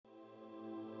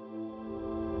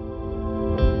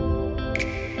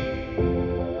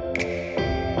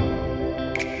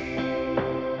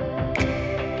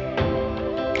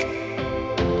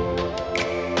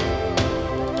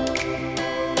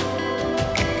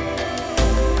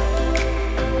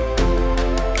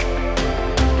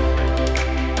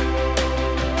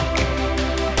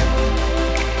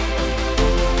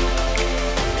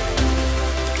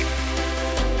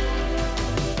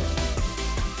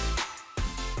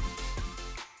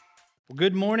Well,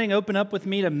 good morning. Open up with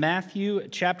me to Matthew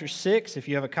chapter 6. If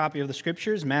you have a copy of the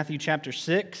scriptures, Matthew chapter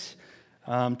 6.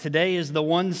 Today is the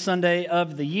one Sunday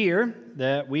of the year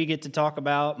that we get to talk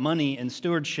about money and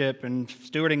stewardship and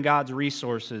stewarding God's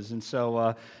resources. And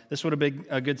so this would have been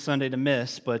a good Sunday to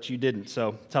miss, but you didn't.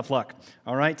 So tough luck.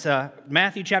 All right,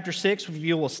 Matthew chapter 6, if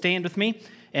you will stand with me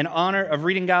in honor of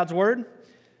reading God's word.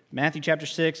 Matthew chapter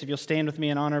 6, if you'll stand with me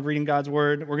in honor of reading God's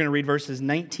word, we're going to read verses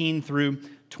 19 through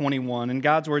 21. And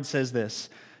God's word says this: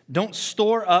 "Don't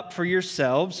store up for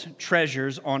yourselves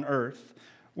treasures on earth,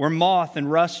 where moth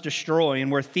and rust destroy and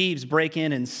where thieves break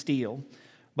in and steal.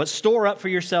 But store up for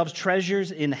yourselves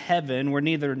treasures in heaven, where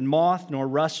neither moth nor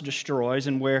rust destroys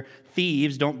and where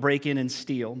thieves don't break in and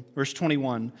steal." Verse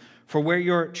 21, "For where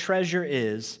your treasure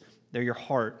is, there your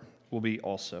heart will be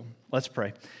also." Let's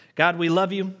pray. God, we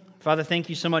love you. Father, thank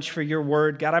you so much for your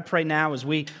word. God, I pray now as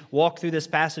we walk through this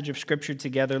passage of Scripture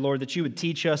together, Lord, that you would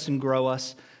teach us and grow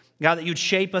us. God, that you'd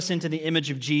shape us into the image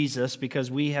of Jesus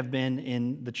because we have been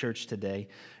in the church today.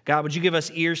 God, would you give us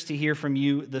ears to hear from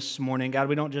you this morning? God,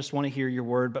 we don't just want to hear your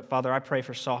word, but Father, I pray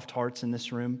for soft hearts in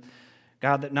this room.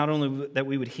 God, that not only that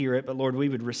we would hear it, but Lord, we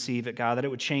would receive it, God, that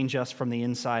it would change us from the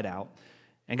inside out.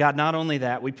 And God, not only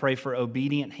that, we pray for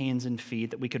obedient hands and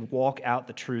feet, that we could walk out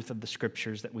the truth of the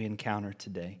Scriptures that we encounter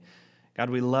today. God,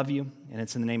 we love you, and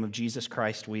it's in the name of Jesus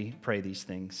Christ we pray these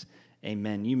things.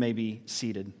 Amen. You may be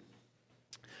seated.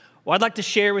 Well, I'd like to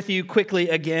share with you quickly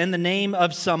again the name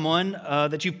of someone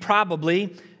that you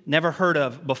probably never heard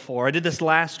of before. I did this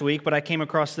last week, but I came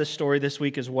across this story this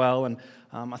week as well, and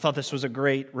I thought this was a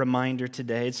great reminder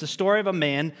today. It's the story of a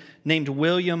man named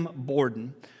William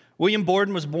Borden. William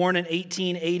Borden was born in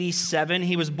 1887.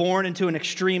 He was born into an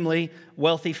extremely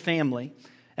wealthy family.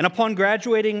 And upon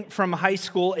graduating from high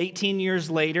school 18 years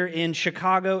later in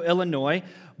Chicago, Illinois,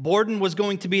 Borden was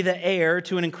going to be the heir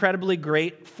to an incredibly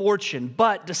great fortune.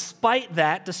 But despite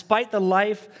that, despite the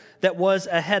life that was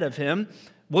ahead of him,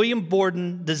 William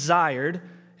Borden desired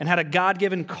and had a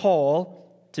God-given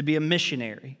call to be a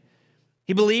missionary.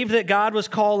 He believed that God was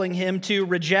calling him to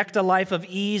reject a life of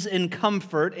ease and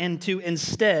comfort and to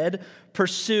instead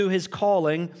pursue his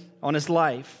calling on his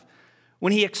life.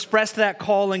 When he expressed that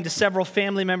calling to several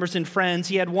family members and friends,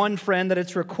 he had one friend that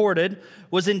it's recorded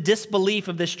was in disbelief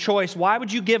of this choice. Why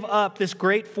would you give up this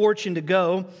great fortune to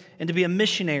go and to be a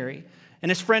missionary? And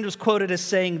his friend was quoted as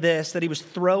saying this, that he was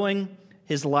throwing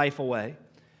his life away.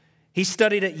 He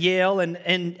studied at Yale, and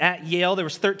at Yale there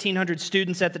was 1,300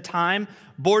 students at the time.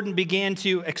 Borden began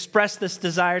to express this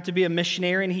desire to be a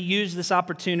missionary, and he used this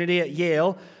opportunity at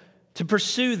Yale to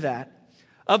pursue that.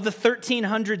 Of the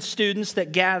 1,300 students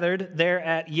that gathered there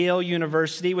at Yale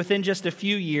University, within just a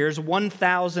few years,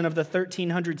 1,000 of the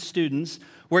 1,300 students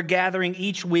were gathering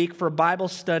each week for Bible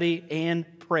study and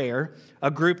prayer, a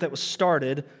group that was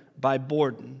started by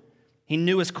Borden. He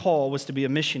knew his call was to be a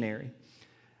missionary.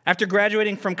 After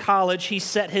graduating from college, he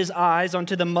set his eyes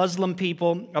onto the Muslim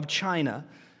people of China.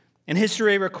 And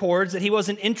history records that he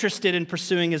wasn't interested in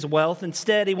pursuing his wealth.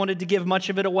 Instead, he wanted to give much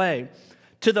of it away,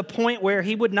 to the point where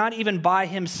he would not even buy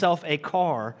himself a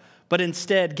car, but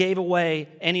instead gave away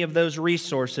any of those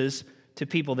resources to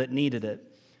people that needed it.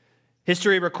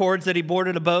 History records that he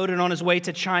boarded a boat, and on his way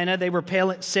to China, they were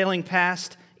sailing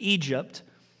past Egypt.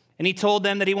 And he told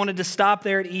them that he wanted to stop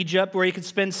there at Egypt, where he could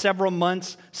spend several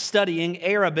months studying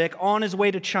Arabic on his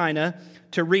way to China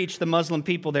to reach the Muslim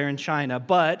people there in China.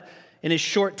 But in his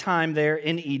short time there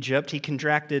in Egypt, he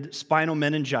contracted spinal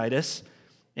meningitis,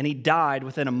 and he died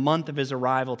within a month of his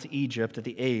arrival to Egypt at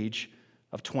the age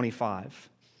of 25.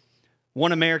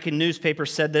 One American newspaper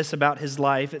said this about his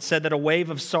life. It said that a wave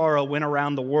of sorrow went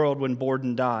around the world when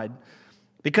Borden died,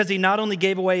 because he not only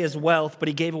gave away his wealth, but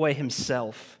he gave away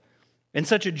himself in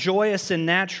such a joyous and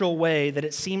natural way that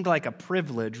it seemed like a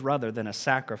privilege rather than a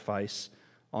sacrifice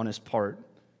on his part.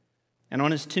 And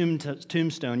on his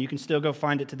tombstone, you can still go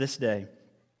find it to this day,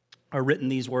 are written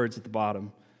these words at the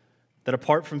bottom: that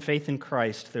apart from faith in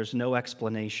Christ, there's no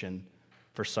explanation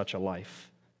for such a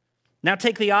life. Now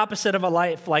take the opposite of a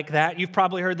life like that. You've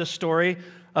probably heard the story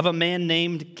of a man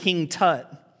named King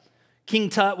Tut. King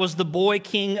Tut was the boy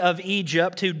king of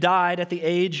Egypt who died at the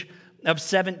age of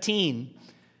 17.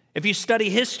 If you study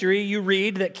history, you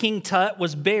read that King Tut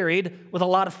was buried with a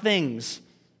lot of things.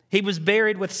 He was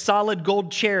buried with solid gold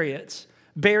chariots,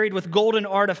 buried with golden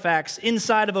artifacts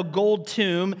inside of a gold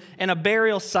tomb and a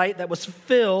burial site that was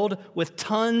filled with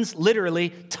tons, literally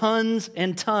tons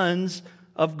and tons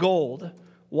of gold.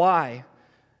 Why?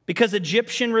 Because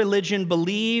Egyptian religion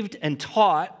believed and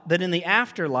taught that in the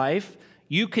afterlife,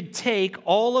 you could take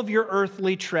all of your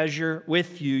earthly treasure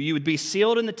with you. You would be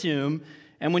sealed in the tomb,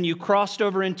 and when you crossed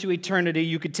over into eternity,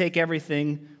 you could take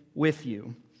everything with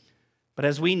you. But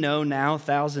as we know now,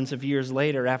 thousands of years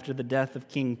later, after the death of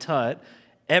King Tut,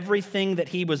 everything that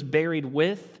he was buried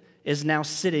with is now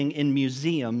sitting in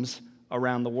museums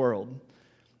around the world.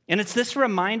 And it's this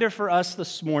reminder for us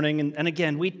this morning, and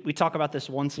again, we talk about this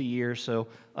once a year, so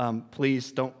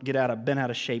please don't get bent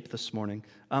out of shape this morning.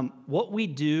 What we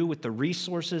do with the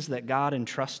resources that God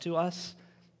entrusts to us,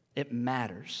 it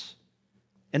matters.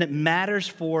 And it matters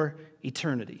for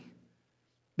eternity.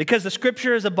 Because the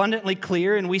scripture is abundantly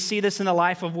clear, and we see this in the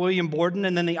life of William Borden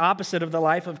and then the opposite of the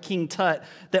life of King Tut,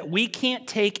 that we can't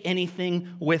take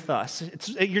anything with us.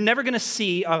 You're never going to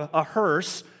see a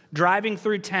hearse driving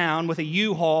through town with a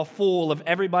U-Haul full of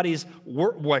everybody's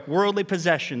worldly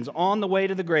possessions on the way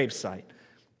to the gravesite.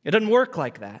 It doesn't work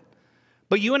like that.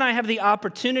 But you and I have the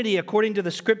opportunity, according to the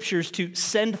scriptures, to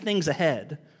send things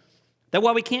ahead. That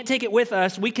while we can't take it with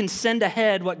us, we can send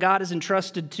ahead what God has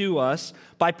entrusted to us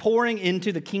by pouring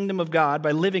into the kingdom of God,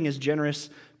 by living as generous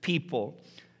people.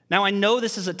 Now, I know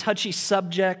this is a touchy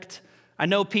subject. I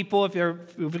know people, if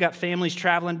we've got families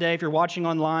traveling today, if you're watching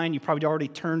online, you probably already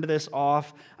turned this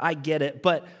off. I get it.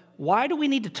 But why do we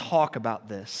need to talk about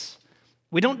this?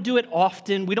 We don't do it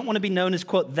often. We don't want to be known as,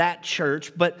 quote, that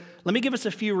church. But let me give us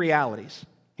a few realities.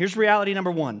 Here's reality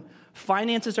number one.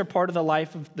 Finances are part of the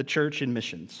life of the church and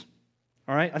missions.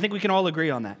 All right? I think we can all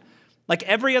agree on that. Like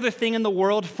every other thing in the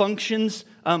world functions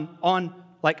on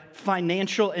like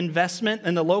financial investment,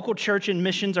 and the local church and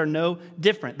missions are no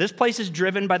different. This place is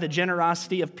driven by the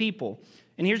generosity of people.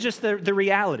 And here's just the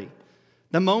reality.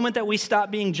 The moment that we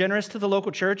stop being generous to the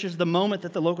local church is the moment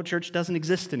that the local church doesn't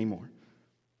exist anymore.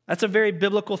 That's a very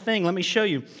biblical thing. Let me show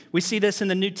you. We see this in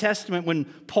the New Testament when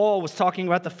Paul was talking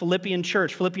about the Philippian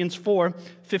church, Philippians 4,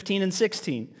 15 and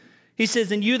 16. He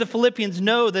says, "And you, the Philippians,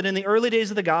 know that in the early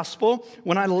days of the gospel,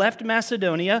 when I left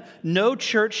Macedonia, no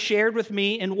church shared with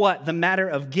me in what? The matter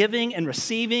of giving and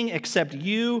receiving except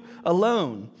you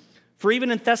alone. For even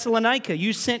in Thessalonica,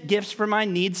 you sent gifts for my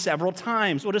needs several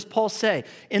times." What does Paul say?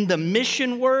 In the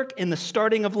mission work, in the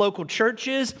starting of local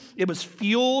churches, it was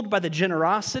fueled by the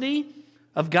generosity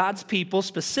of God's people,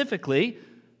 specifically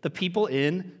the people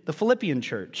in the Philippian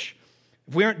church.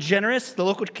 If we aren't generous, the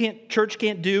local church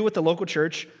can't do what the local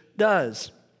church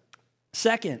does.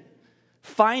 Second,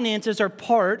 finances are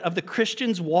part of the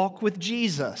Christian's walk with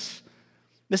Jesus.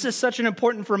 This is such an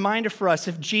important reminder for us.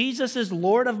 If Jesus is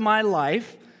Lord of my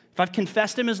life, if I've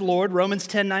confessed him as Lord, Romans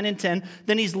 10, 9 and 10,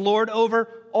 then he's Lord over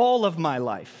all of my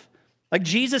life. Like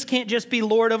Jesus can't just be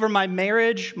Lord over my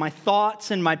marriage, my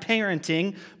thoughts, and my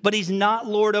parenting, but he's not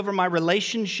Lord over my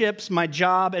relationships, my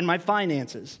job, and my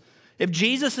finances. If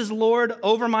Jesus is Lord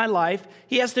over my life,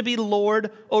 he has to be Lord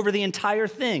over the entire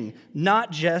thing, not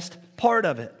just part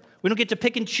of it. We don't get to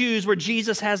pick and choose where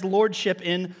Jesus has lordship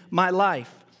in my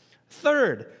life.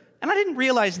 Third, and I didn't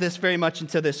realize this very much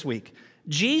until this week,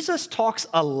 Jesus talks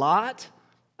a lot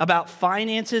about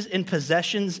finances and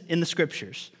possessions in the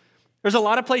scriptures. There's a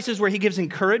lot of places where he gives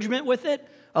encouragement with it,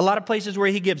 a lot of places where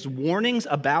he gives warnings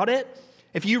about it.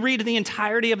 If you read the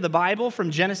entirety of the Bible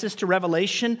from Genesis to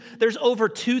Revelation, there's over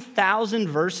 2,000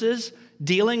 verses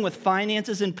dealing with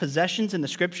finances and possessions in the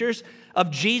scriptures. Of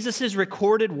Jesus'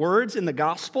 recorded words in the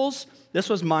Gospels, this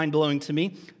was mind-blowing to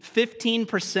me,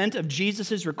 15% of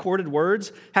Jesus' recorded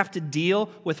words have to deal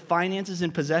with finances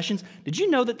and possessions. Did you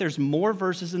know that there's more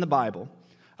verses in the Bible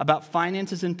about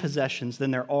finances and possessions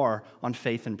than there are on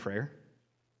faith and prayer?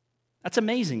 That's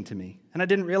amazing to me, and I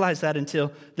didn't realize that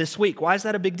until this week. Why is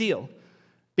that a big deal?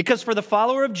 Because for the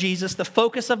follower of Jesus, the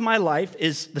focus of my life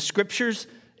is the scriptures,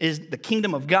 is the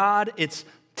kingdom of God. It's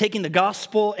taking the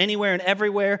gospel anywhere and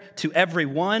everywhere to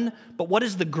everyone. But what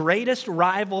is the greatest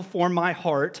rival for my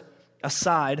heart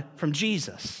aside from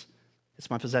Jesus? It's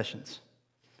my possessions.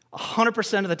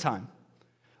 100% of the time.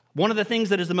 One of the things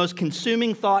that is the most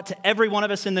consuming thought to every one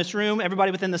of us in this room,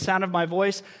 everybody within the sound of my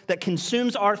voice, that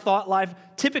consumes our thought life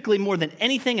typically more than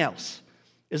anything else,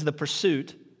 is the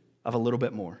pursuit of a little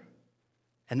bit more.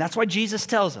 And that's why Jesus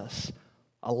tells us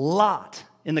a lot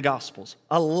in the Gospels,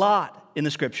 a lot in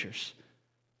the Scriptures.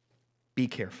 Be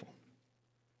careful.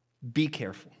 Be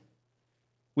careful.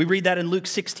 We read that in Luke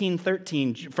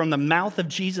 16:13 from the mouth of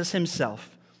Jesus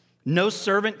himself. No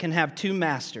servant can have two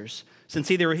masters,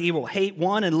 since either he will hate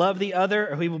one and love the other,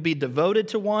 or he will be devoted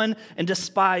to one and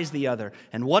despise the other.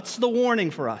 And what's the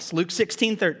warning for us? Luke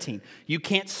 16:13. You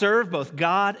can't serve both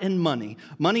God and money.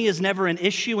 Money is never an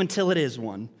issue until it is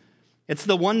one. It's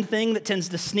the one thing that tends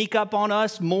to sneak up on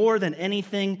us more than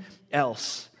anything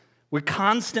else. We're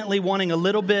constantly wanting a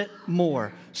little bit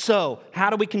more. So, how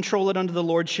do we control it under the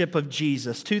lordship of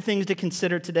Jesus? Two things to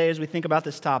consider today as we think about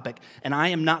this topic. And I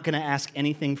am not going to ask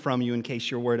anything from you in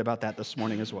case you're worried about that this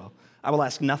morning as well. I will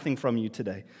ask nothing from you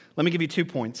today. Let me give you 2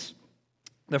 points.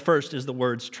 The first is the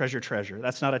words treasure, treasure.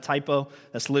 That's not a typo.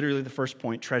 That's literally the first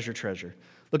point, treasure, treasure.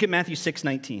 Look at Matthew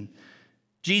 6:19.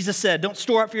 Jesus said, "Don't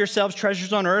store up for yourselves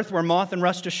treasures on earth where moth and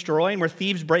rust destroy and where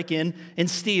thieves break in and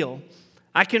steal."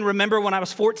 I can remember when I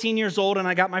was 14 years old and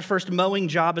I got my first mowing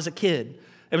job as a kid.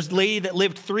 It was a lady that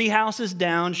lived 3 houses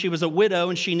down. She was a widow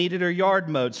and she needed her yard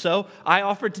mowed. So I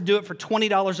offered to do it for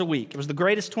 $20 a week. It was the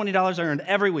greatest $20 I earned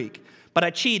every week. But I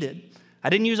cheated. I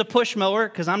didn't use a push mower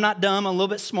because I'm not dumb. I'm a little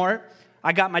bit smart.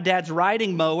 I got my dad's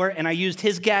riding mower and I used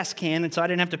his gas can, and so I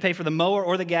didn't have to pay for the mower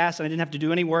or the gas, and I didn't have to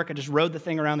do any work. I just rode the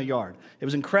thing around the yard. It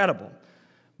was incredible.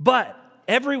 But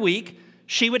every week,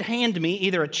 she would hand me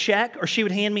either a check or she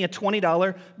would hand me a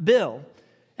 $20 bill.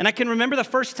 And I can remember the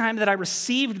first time that I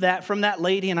received that from that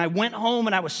lady, and I went home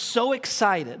and I was so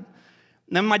excited. And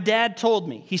then my dad told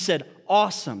me, he said,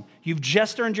 "Awesome, you've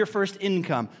just earned your first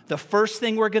income. The first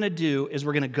thing we're going to do is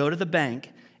we're going to go to the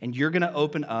bank and you're going to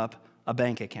open up a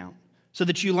bank account so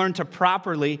that you learn to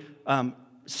properly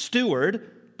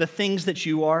steward the things that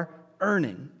you are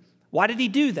earning." Why did he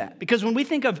do that? Because when we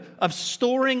think of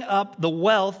storing up the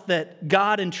wealth that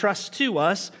God entrusts to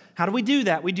us, how do we do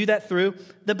that? We do that through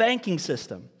the banking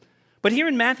system. But here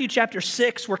in Matthew chapter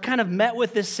 6, we're kind of met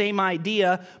with this same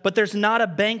idea, but there's not a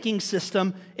banking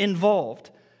system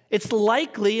involved. It's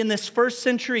likely in this first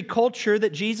century culture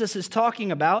that Jesus is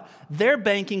talking about, their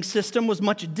banking system was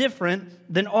much different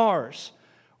than ours.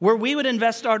 Where we would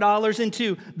invest our dollars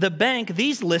into the bank,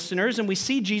 these listeners, and we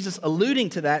see Jesus alluding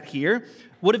to that here,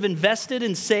 would have invested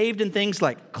and saved in things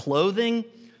like clothing,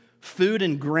 food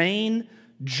and grain,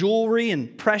 jewelry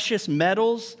and precious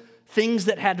metals, things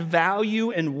that had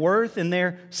value and worth in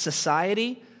their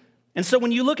society. And so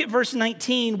when you look at verse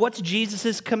 19, what's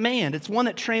Jesus' command? It's one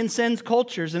that transcends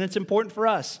cultures, and it's important for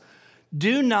us.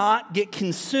 Do not get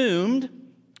consumed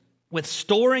with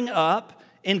storing up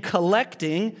and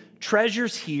collecting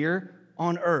treasures here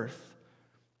on earth.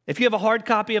 If you have a hard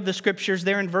copy of the scriptures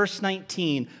there in verse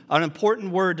 19, an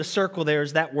important word to circle there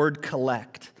is that word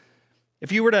collect.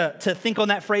 If you were to think on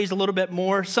that phrase a little bit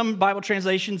more, some Bible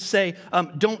translations say,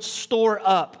 don't store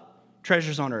up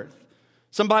treasures on earth.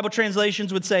 Some Bible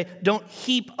translations would say, don't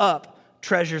heap up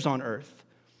treasures on earth.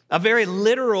 A very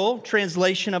literal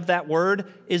translation of that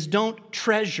word is don't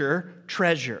treasure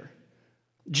treasure.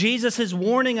 Jesus is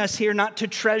warning us here not to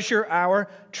treasure our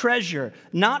treasure,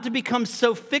 not to become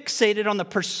so fixated on the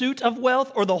pursuit of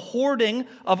wealth or the hoarding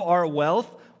of our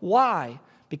wealth. Why?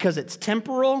 Because it's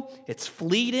temporal, it's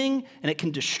fleeting, and it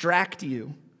can distract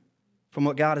you from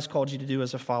what God has called you to do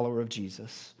as a follower of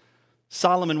Jesus.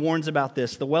 Solomon warns about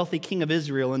this, the wealthy king of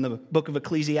Israel in the book of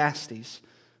Ecclesiastes,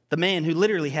 the man who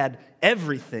literally had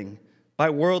everything by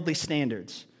worldly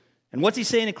standards. And what's he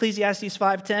say in Ecclesiastes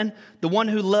 5:10? The one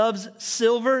who loves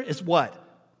silver is what?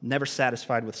 Never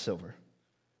satisfied with silver.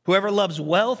 Whoever loves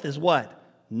wealth is what?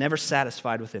 Never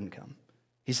satisfied with income.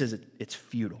 He says it's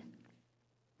futile.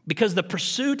 Because the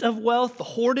pursuit of wealth, the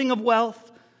hoarding of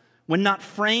wealth, when not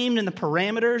framed in the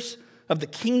parameters of the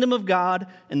kingdom of God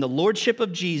and the lordship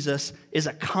of Jesus, is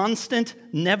a constant,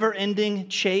 never-ending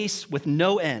chase with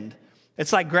no end.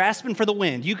 It's like grasping for the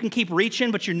wind. You can keep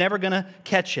reaching, but you're never going to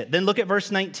catch it. Then look at verse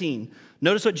 19.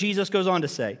 Notice what Jesus goes on to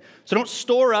say. So don't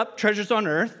store up treasures on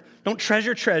earth. Don't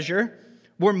treasure treasure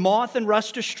where moth and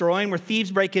rust destroy and where thieves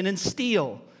break in and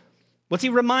steal. What's he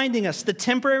reminding us? The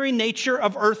temporary nature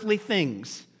of earthly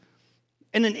things.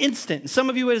 In an instant, some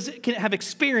of you have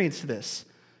experienced this.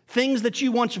 Things that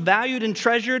you once valued and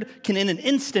treasured can in an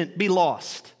instant be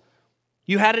lost.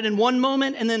 You had it in one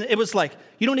moment, and then it was like,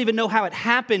 you don't even know how it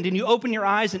happened, and you open your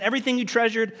eyes, and everything you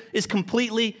treasured is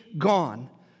completely gone.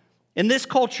 In this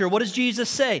culture, what does Jesus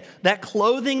say? That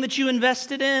clothing that you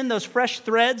invested in, those fresh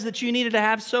threads that you needed to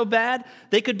have so bad,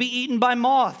 they could be eaten by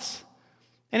moths.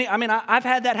 And I've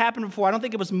had that happen before. I don't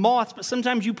think it was moths, but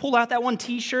sometimes you pull out that one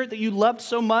t-shirt that you loved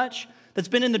so much, that's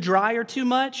been in the dryer too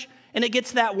much, and it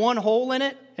gets that one hole in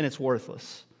it, and it's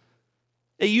worthless.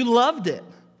 You loved it.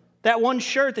 That one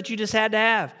shirt that you just had to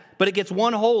have, but it gets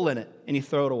one hole in it and you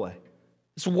throw it away.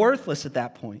 It's worthless at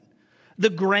that point. The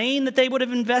grain that they would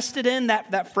have invested in,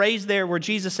 that phrase there where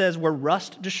Jesus says where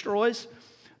rust destroys,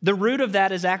 the root of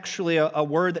that is actually a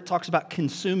word that talks about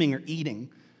consuming or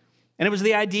eating. And it was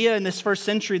the idea in this first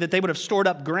century that they would have stored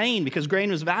up grain because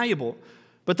grain was valuable.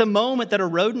 But the moment that a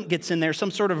rodent gets in there, some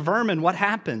sort of vermin, what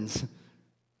happens?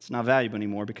 It's not valuable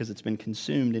anymore because it's been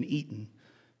consumed and eaten.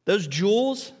 Those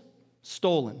jewels,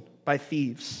 stolen by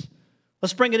thieves.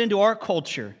 Let's bring it into our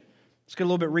culture. Let's get a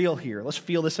little bit real here. Let's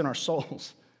feel this in our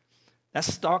souls. That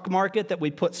stock market that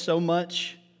we put so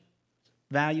much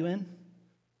value in,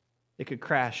 it could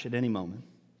crash at any moment.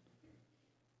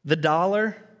 The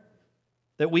dollar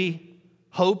that we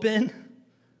hope in,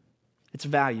 its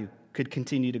value could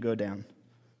continue to go down.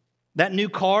 That new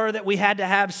car that we had to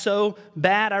have so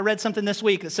bad, I read something this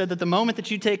week that said that the moment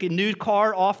that you take a new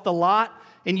car off the lot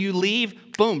and you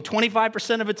leave, boom,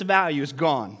 25% of its value is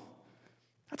gone.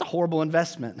 That's a horrible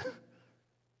investment.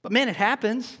 But man, it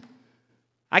happens.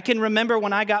 I can remember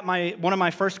when I got one of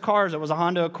my first cars, it was a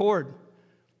Honda Accord.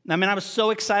 I mean, I was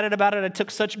so excited about it. I took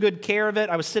such good care of it.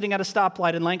 I was sitting at a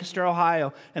stoplight in Lancaster,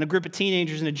 Ohio, and a group of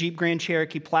teenagers in a Jeep Grand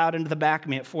Cherokee plowed into the back of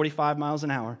me at 45 miles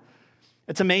an hour.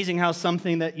 It's amazing how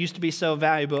something that used to be so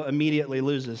valuable immediately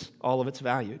loses all of its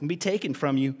value. It can be taken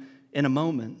from you in a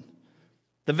moment.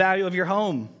 The value of your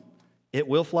home, it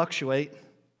will fluctuate.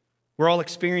 We're all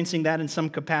experiencing that in some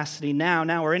capacity now.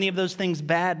 Now, are any of those things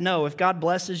bad? No. If God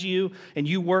blesses you and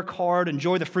you work hard,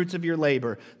 enjoy the fruits of your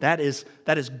labor, that is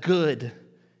good.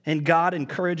 And God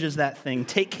encourages that thing.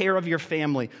 Take care of your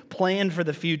family. Plan for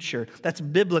the future. That's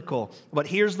biblical. But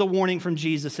here's the warning from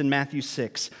Jesus in Matthew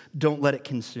 6. Don't let it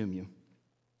consume you.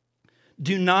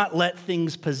 Do not let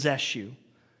things possess you.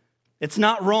 It's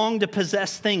not wrong to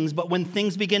possess things, but when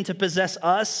things begin to possess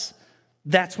us,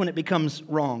 that's when it becomes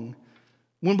wrong.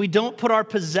 When we don't put our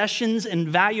possessions and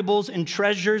valuables and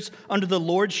treasures under the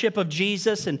lordship of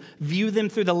Jesus and view them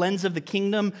through the lens of the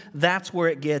kingdom, that's where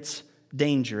it gets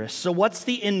dangerous. So what's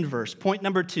the inverse? Point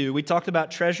number 2, we talked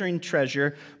about treasuring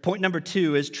treasure. Point number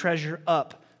 2 is treasure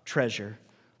up treasure.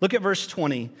 Look at verse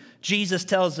 20. Jesus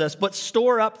tells us, but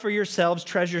store up for yourselves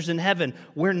treasures in heaven,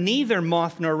 where neither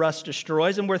moth nor rust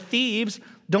destroys, and where thieves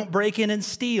don't break in and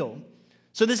steal.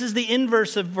 So this is the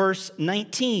inverse of verse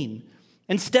 19.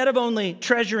 Instead of only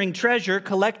treasuring treasure,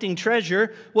 collecting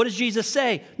treasure, what does Jesus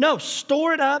say? No,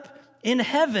 store it up in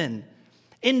heaven.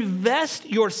 Invest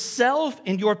yourself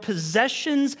and your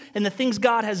possessions and the things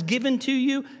God has given to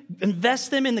you. Invest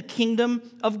them in the kingdom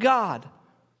of God.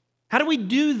 How do we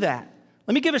do that?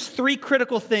 Let me give us 3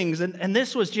 critical things, and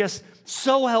this was just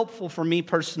so helpful for me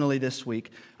personally this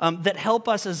week, that help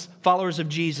us as followers of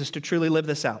Jesus to truly live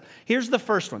this out. Here's the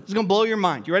first one. It's going to blow your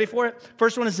mind. You ready for it?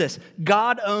 First one is this.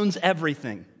 God owns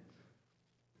everything.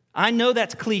 I know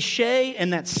that's cliche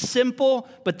and that's simple,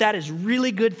 but that is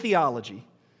really good theology.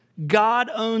 God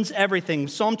owns everything.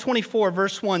 Psalm 24,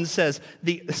 verse 1 says,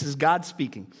 this is God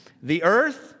speaking, the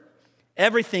earth,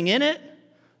 everything in it,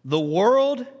 the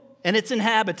world, and its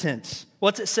inhabitants.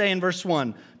 What's it say in verse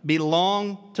 1?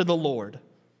 Belong to the Lord.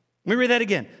 Let me read that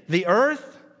again. The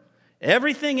earth,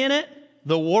 everything in it,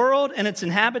 the world, and its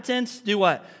inhabitants do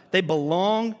what? They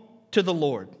belong to the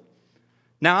Lord.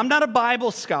 Now, I'm not a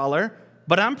Bible scholar,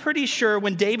 but I'm pretty sure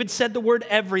when David said the word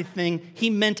everything, he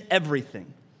meant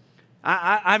everything.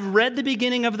 I've read the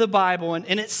beginning of the Bible,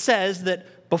 and it says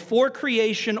that before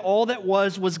creation, all that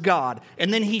was God.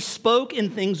 And then he spoke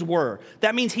and things were.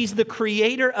 That means he's the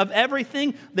creator of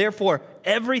everything. Therefore,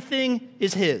 everything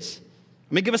is his.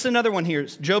 Let me give us another one here.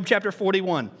 It's Job chapter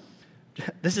 41.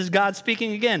 This is God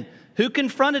speaking again. Who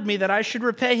confronted me that I should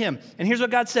repay him? And here's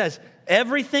what God says.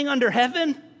 Everything under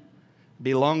heaven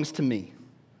belongs to me.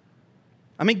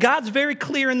 I mean, God's very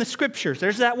clear in the scriptures.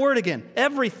 There's that word again.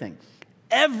 Everything.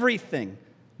 Everything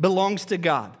belongs to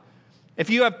God. If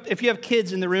you have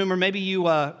kids in the room, or maybe you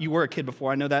were a kid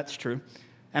before, I know that's true.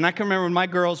 And I can remember when my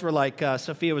girls were like,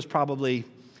 Sophia was probably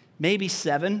maybe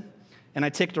 7, and I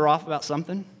ticked her off about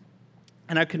something.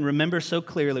 And I can remember so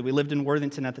clearly, we lived in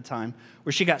Worthington at the time,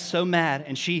 where she got so mad,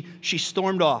 and she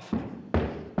stormed off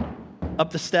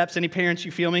up the steps. Any parents,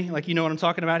 you feel me? Like, you know what I'm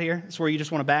talking about here? It's where you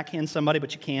just want to backhand somebody,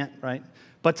 but you can't, right?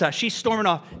 But she's storming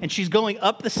off, and she's going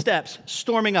up the steps,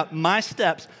 storming up my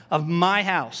steps of my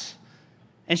house.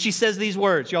 And she says these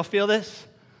words. Y'all feel this?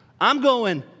 I'm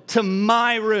going to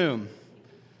my room.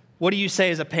 What do you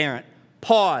say as a parent?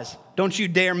 Pause. Don't you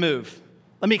dare move.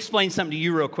 Let me explain something to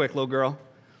you real quick, little girl.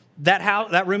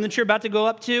 That room that you're about to go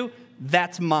up to,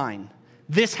 that's mine.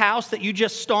 This house that you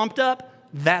just stomped up,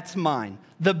 that's mine.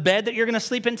 The bed that you're going to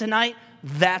sleep in tonight,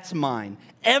 that's mine.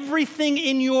 Everything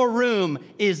in your room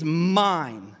is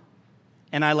mine,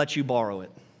 and I let you borrow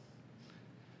it.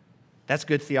 That's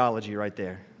good theology right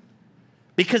there.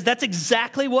 Because that's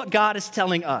exactly what God is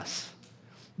telling us.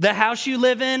 The house you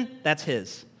live in, that's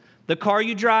his. The car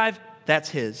you drive, that's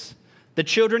his. The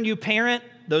children you parent,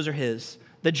 those are his.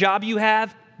 The job you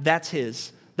have, that's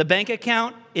his. The bank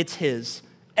account, it's his.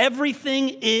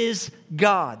 Everything is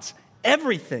God's.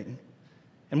 Everything.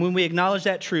 And when we acknowledge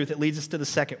that truth, it leads us to the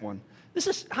second one.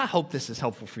 I hope this is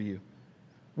helpful for you.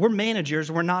 We're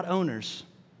managers, we're not owners.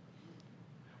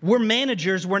 We're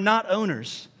managers, we're not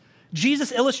owners.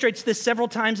 Jesus illustrates this several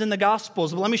times in the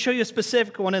Gospels, but let me show you a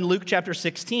specific one in Luke chapter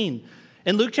 16.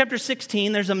 In Luke chapter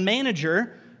 16, there's a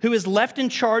manager who is left in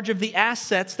charge of the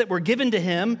assets that were given to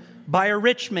him by a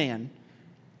rich man.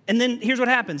 And then here's what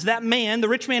happens. That man, the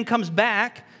rich man, comes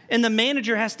back, and the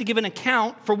manager has to give an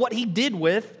account for what he did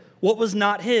with what was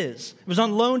not his. It was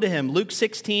on loan to him. Luke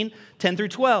 16, 10 through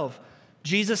 12.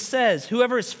 Jesus says,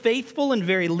 whoever is faithful in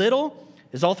very little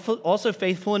is also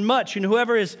faithful in much, and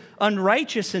whoever is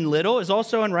unrighteous in little is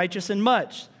also unrighteous in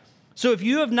much. So if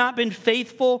you have not been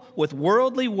faithful with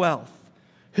worldly wealth,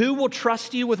 who will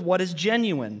trust you with what is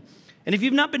genuine? And if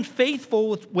you've not been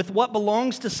faithful with what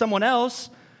belongs to someone else,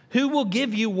 who will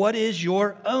give you what is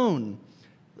your own?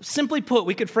 Simply put,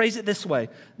 we could phrase it this way,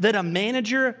 that a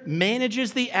manager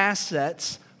manages the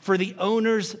assets for the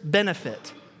owner's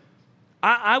benefit.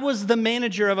 I was the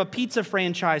manager of a pizza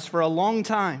franchise for a long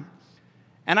time,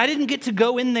 and I didn't get to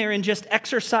go in there and just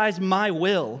exercise my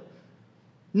will.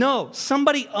 No,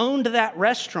 somebody owned that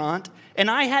restaurant,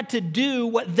 and I had to do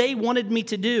what they wanted me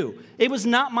to do. It was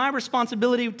not my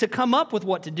responsibility to come up with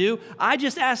what to do. I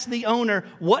just asked the owner,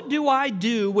 what do I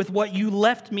do with what you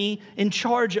left me in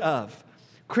charge of?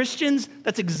 Christians,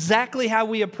 that's exactly how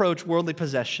we approach worldly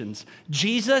possessions.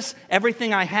 Jesus,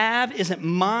 everything I have isn't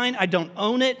mine. I don't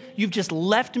own it. You've just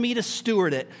left me to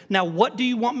steward it. Now, what do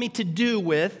you want me to do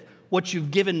with what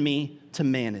you've given me to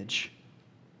manage?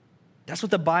 That's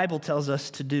what the Bible tells us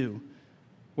to do.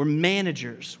 We're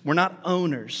managers. We're not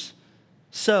owners.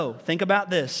 So think about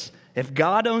this. If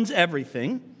God owns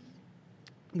everything,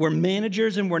 we're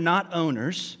managers and we're not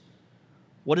owners.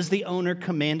 What does the owner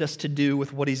command us to do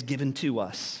with what he's given to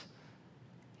us?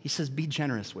 He says, be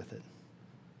generous with it.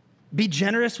 Be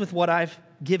generous with what I've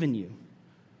given you.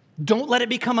 Don't let it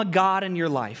become a god in your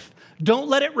life. Don't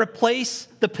let it replace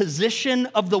the position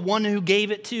of the one who gave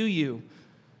it to you.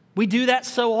 We do that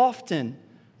so often.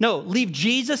 No, leave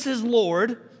Jesus as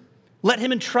Lord, let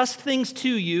him entrust things to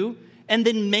you, and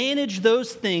then manage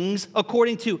those things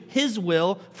according to his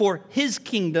will for his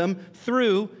kingdom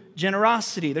through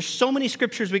generosity. There's so many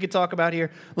scriptures we could talk about here.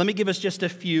 Let me give us just a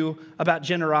few about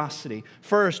generosity.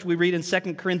 First, we read in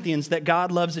 2 Corinthians that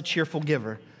God loves a cheerful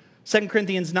giver. 2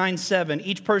 Corinthians 9:7,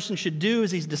 each person should do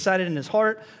as he's decided in his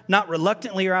heart, not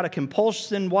reluctantly or out of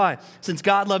compulsion. Why? Since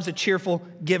God loves a cheerful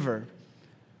giver.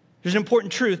 There's an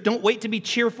important truth. Don't wait to be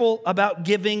cheerful about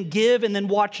giving. Give and then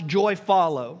watch joy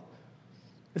follow.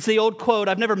 It's the old quote,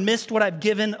 I've never missed what I've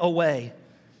given away.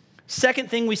 Second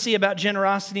thing we see about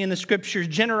generosity in the scriptures,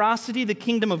 generosity, the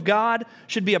kingdom of God,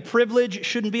 should be a privilege. It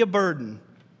shouldn't be a burden.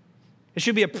 It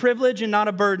should be a privilege and not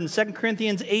a burden. 2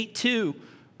 Corinthians 8:2,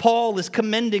 Paul is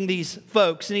commending these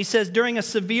folks, and he says, during a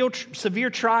severe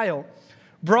trial,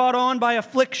 brought on by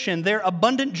affliction, their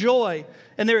abundant joy,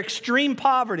 and their extreme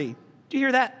poverty. Do you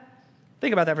hear that?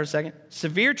 Think about that for a second.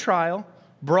 Severe trial,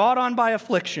 brought on by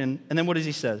affliction, and then what does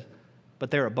he say?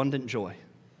 But their abundant joy.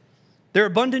 Their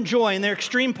abundant joy and their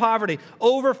extreme poverty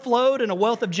overflowed in a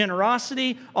wealth of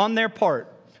generosity on their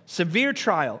part. Severe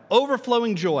trial,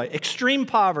 overflowing joy, extreme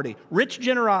poverty, rich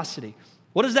generosity.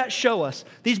 What does that show us?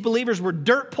 These believers were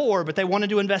dirt poor, but they wanted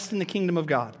to invest in the kingdom of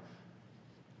God.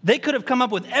 They could have come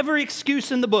up with every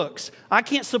excuse in the books. I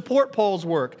can't support Paul's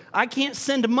work. I can't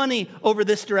send money over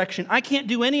this direction. I can't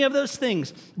do any of those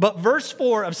things. But verse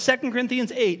 4 of 2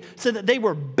 Corinthians 8 said that they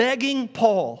were begging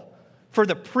Paul for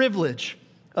the privilege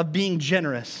of being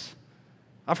generous.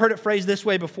 I've heard it phrased this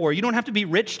way before. You don't have to be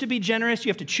rich to be generous. You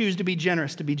have to choose to be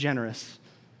generous to be generous.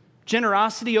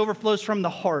 Generosity overflows from the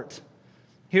heart.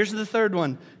 Here's the third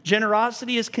one.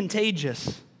 Generosity is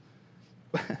contagious.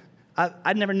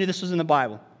 I never knew this was in the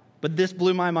Bible, but this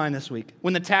blew my mind this week.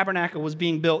 When the tabernacle was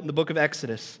being built in the book of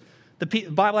Exodus, the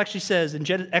Bible actually says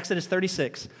in Exodus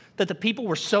 36 that the people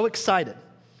were so excited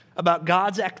about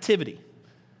God's activity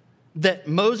that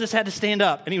Moses had to stand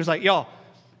up and he was like, y'all,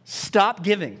 stop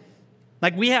giving.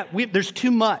 Like there's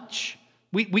too much.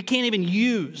 We can't even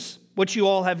use what you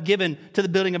all have given to the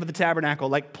building of the tabernacle.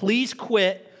 Like, please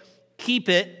quit, keep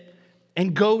it,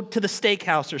 and go to the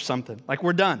steakhouse or something. Like,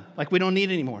 we're done. Like, we don't need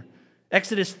it anymore.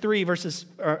 Exodus 36,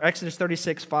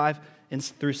 5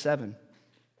 through 7.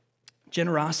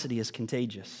 Generosity is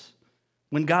contagious.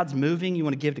 When God's moving, you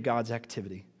want to give to God's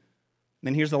activity. And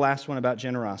then here's the last one about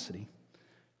generosity.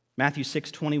 Matthew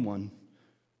 6:21.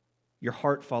 Your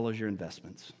heart follows your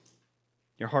investments.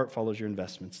 Your heart follows your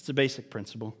investments. It's a basic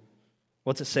principle.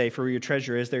 What's it say? For where your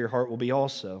treasure is, there your heart will be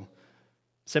also.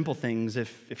 Simple things.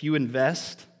 If you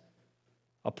invest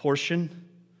a portion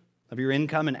of your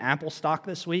income in Apple stock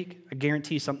this week, I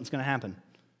guarantee something's going to happen.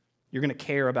 You're going to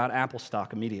care about Apple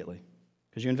stock immediately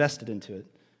because you invested into it.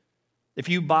 If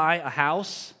you buy a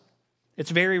house, it's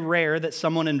very rare that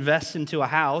someone invests into a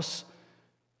house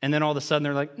and then all of a sudden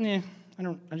they're like,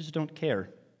 I just don't care.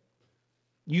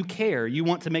 You care. You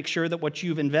want to make sure that what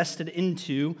you've invested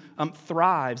into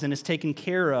thrives and is taken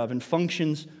care of and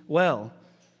functions well.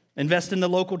 Invest in the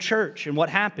local church and what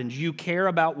happens. You care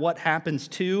about what happens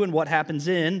to and what happens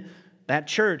in that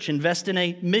church. Invest in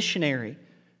a missionary.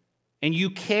 And you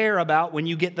care about when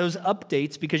you get those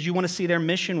updates because you want to see their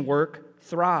mission work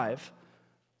thrive.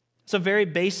 It's a very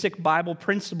basic Bible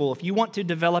principle. If you want to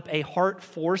develop a heart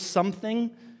for something,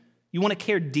 you want to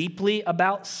care deeply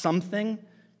about something,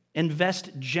 invest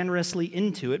generously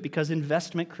into it because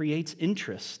investment creates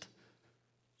interest.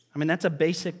 I mean, that's a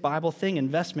basic Bible thing.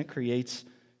 Investment creates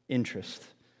interest.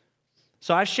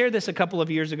 So I shared this a couple of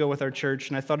years ago with our church,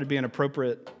 and I thought it'd be an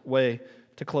appropriate way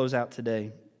to close out today.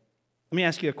 Let me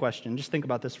ask you a question. Just think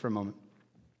about this for a moment.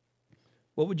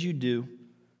 What would you do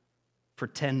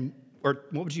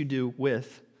what would you do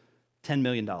with $10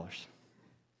 million?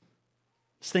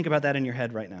 Just think about that in your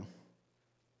head right now.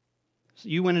 So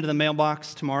you went into the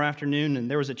mailbox tomorrow afternoon, and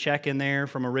there was a check in there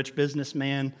from a rich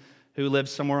businessman who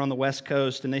lives somewhere on the West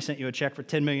Coast, and they sent you a check for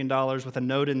 $10 million with a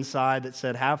note inside that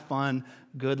said, have fun,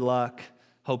 good luck,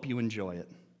 hope you enjoy it.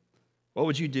 What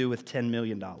would you do with $10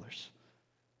 million?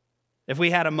 If we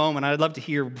had a moment, I'd love to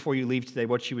hear before you leave today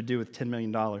what you would do with $10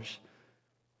 million.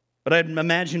 But I'd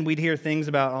imagine we'd hear things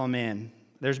about, oh man,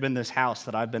 there's been this house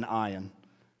that I've been eyeing,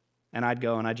 and I'd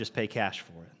go and I'd just pay cash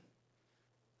for it.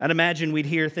 I'd imagine we'd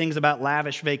hear things about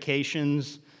lavish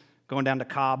vacations, going down to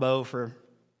Cabo for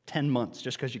 10 months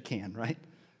just because you can, right?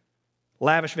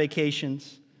 Lavish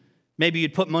vacations. Maybe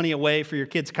you'd put money away for your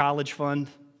kids' college fund.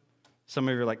 Some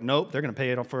of you are like, nope, they're going to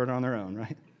pay for it on their own,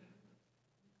 right?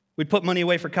 We'd put money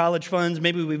away for college funds.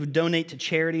 Maybe we would donate to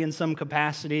charity in some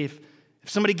capacity. If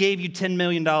somebody gave you $10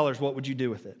 million, what would you do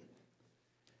with it?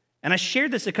 And I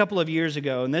shared this a couple of years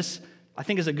ago, and this, I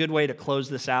think, is a good way to close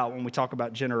this out when we talk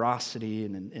about generosity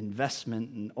and investment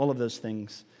and all of those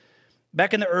things.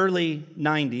 Back in the early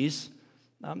 90s,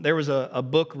 there was a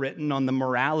book written on the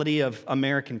morality of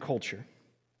American culture.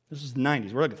 This was the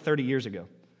 90s. We're looking at 30 years ago.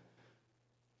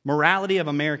 Morality of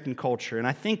American culture. And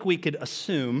I think we could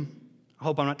assume, I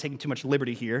hope I'm not taking too much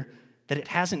liberty here, that it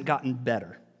hasn't gotten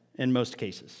better in most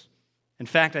cases. In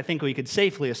fact, I think we could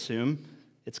safely assume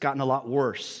it's gotten a lot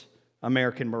worse,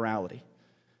 American morality.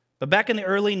 But back in the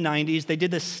early 90s, they did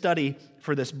this study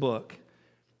for this book.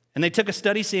 And they took a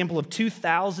study sample of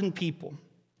 2,000 people.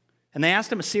 And they asked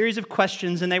them a series of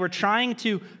questions, and they were trying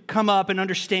to come up and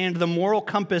understand the moral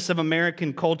compass of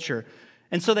American culture.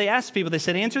 And so they asked people, they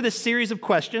said, answer this series of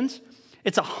questions.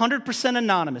 It's 100%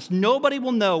 anonymous. Nobody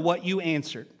will know what you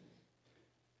answered.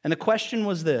 And the question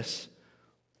was this,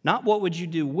 not what would you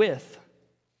do with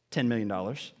 $10 million.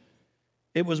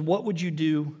 It was what would you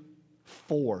do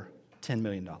for $10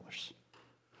 million?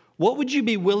 What would you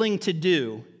be willing to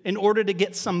do in order to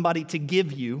get somebody to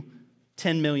give you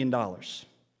 $10 million?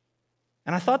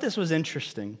 And I thought this was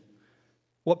interesting,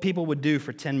 what people would do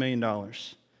for $10 million.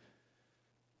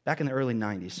 Back in the early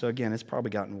 90s, so again, it's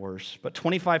probably gotten worse, but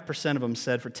 25% of them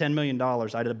said for $10 million,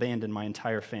 I'd abandon my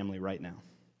entire family right now.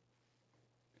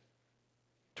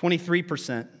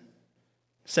 23%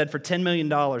 said for $10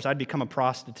 million, I'd become a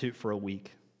prostitute for a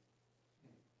week.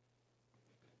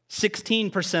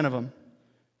 16% of them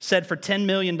said for $10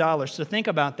 million, so think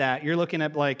about that. You're looking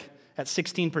at at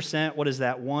 16%, what is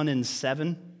that, 1 in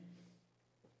 7?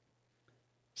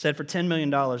 Said for $10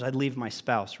 million, I'd leave my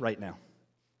spouse right now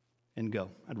and go.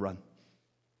 I'd run.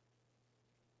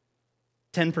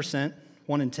 10%,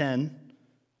 1 in 10,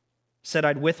 said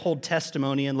I'd withhold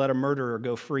testimony and let a murderer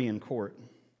go free in court.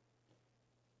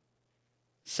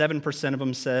 7% of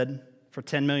them said for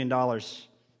 $10 million,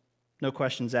 no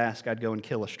questions asked, I'd go and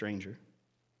kill a stranger.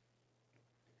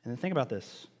 And then think about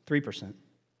this, 3%.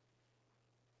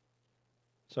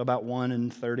 So about 1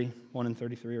 in 30, 1 in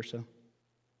 33 or so.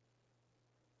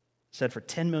 Said for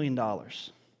 $10 million,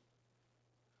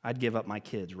 I'd give up my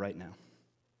kids right now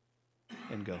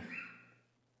and go.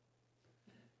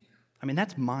 I mean,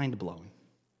 that's mind-blowing.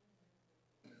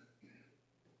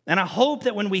 And I hope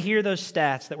that when we hear those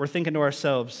stats that we're thinking to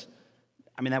ourselves,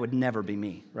 I mean, that would never be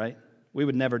me, right? We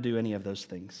would never do any of those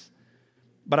things.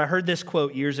 But I heard this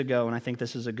quote years ago, and I think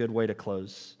this is a good way to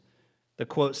close. The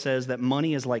quote says that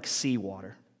money is like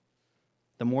seawater.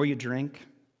 The more you drink,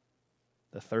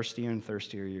 the thirstier and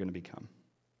thirstier you're going to become.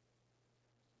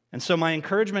 And so my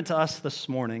encouragement to us this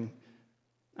morning,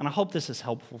 and I hope this is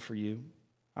helpful for you,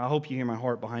 I hope you hear my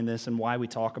heart behind this and why we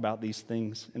talk about these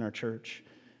things in our church,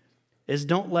 is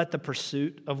don't let the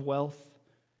pursuit of wealth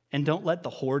and don't let the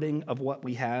hoarding of what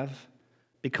we have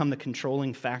become the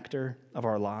controlling factor of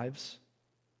our lives.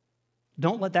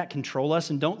 Don't let that control us,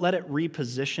 and don't let it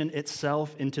reposition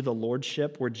itself into the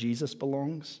lordship where Jesus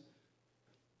belongs.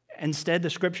 Instead, the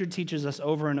scripture teaches us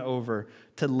over and over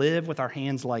to live with our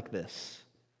hands like this.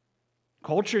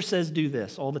 Culture says do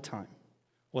this all the time.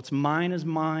 What's mine is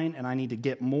mine, and I need to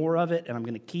get more of it, and I'm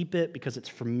going to keep it because it's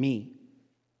for me.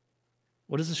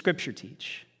 What does the Scripture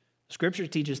teach? The Scripture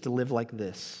teaches to live like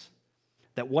this,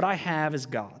 that what I have is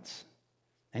God's,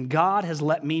 and God has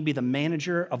let me be the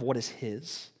manager of what is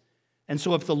His. And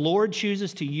so if the Lord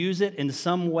chooses to use it in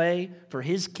some way for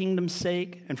His kingdom's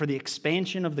sake and for the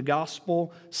expansion of the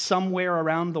gospel somewhere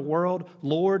around the world,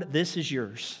 Lord, this is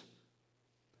yours.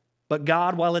 But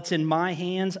God, while it's in my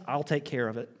hands, I'll take care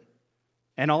of it.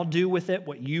 And I'll do with it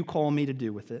what you call me to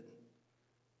do with it.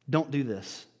 Don't do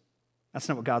this. That's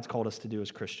not what God's called us to do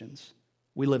as Christians.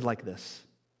 We live like this,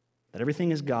 that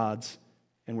everything is God's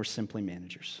and we're simply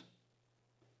managers.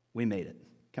 We made it.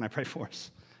 Can I pray for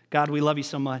us? God, we love you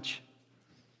so much.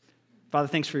 Father,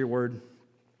 thanks for your word.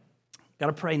 God,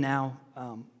 I pray now,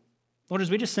 Lord, as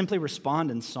we just simply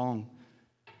respond in song,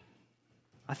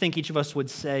 I think each of us would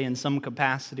say in some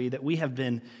capacity that we have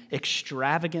been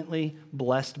extravagantly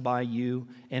blessed by you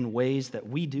in ways that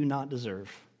we do not deserve.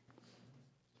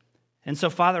 And so,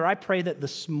 Father, I pray that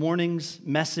this morning's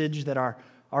message, that our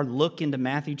look into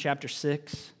Matthew chapter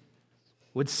 6,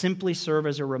 would simply serve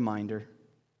as a reminder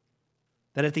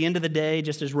that at the end of the day,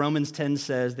 just as Romans 10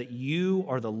 says, that you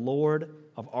are the Lord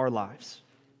of our lives.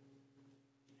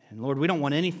 And Lord, we don't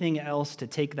want anything else to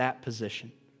take that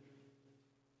position.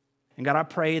 And God, I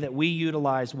pray that we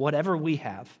utilize whatever we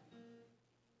have,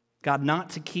 God,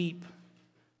 not to keep,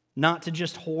 not to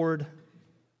just hoard,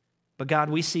 but God,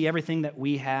 we see everything that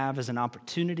we have as an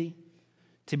opportunity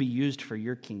to be used for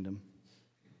your kingdom.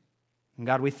 And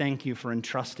God, we thank you for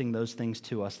entrusting those things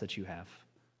to us that you have.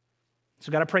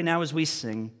 So God, I pray now as we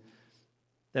sing,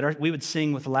 that we would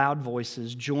sing with loud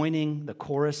voices, joining the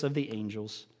chorus of the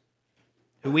angels,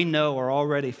 who we know are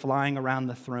already flying around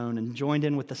the throne, and joined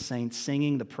in with the saints,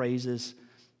 singing the praises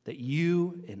that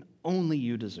you and only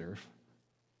you deserve.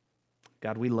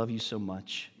 God, we love you so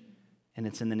much, and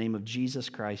it's in the name of Jesus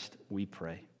Christ we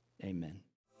pray. Amen.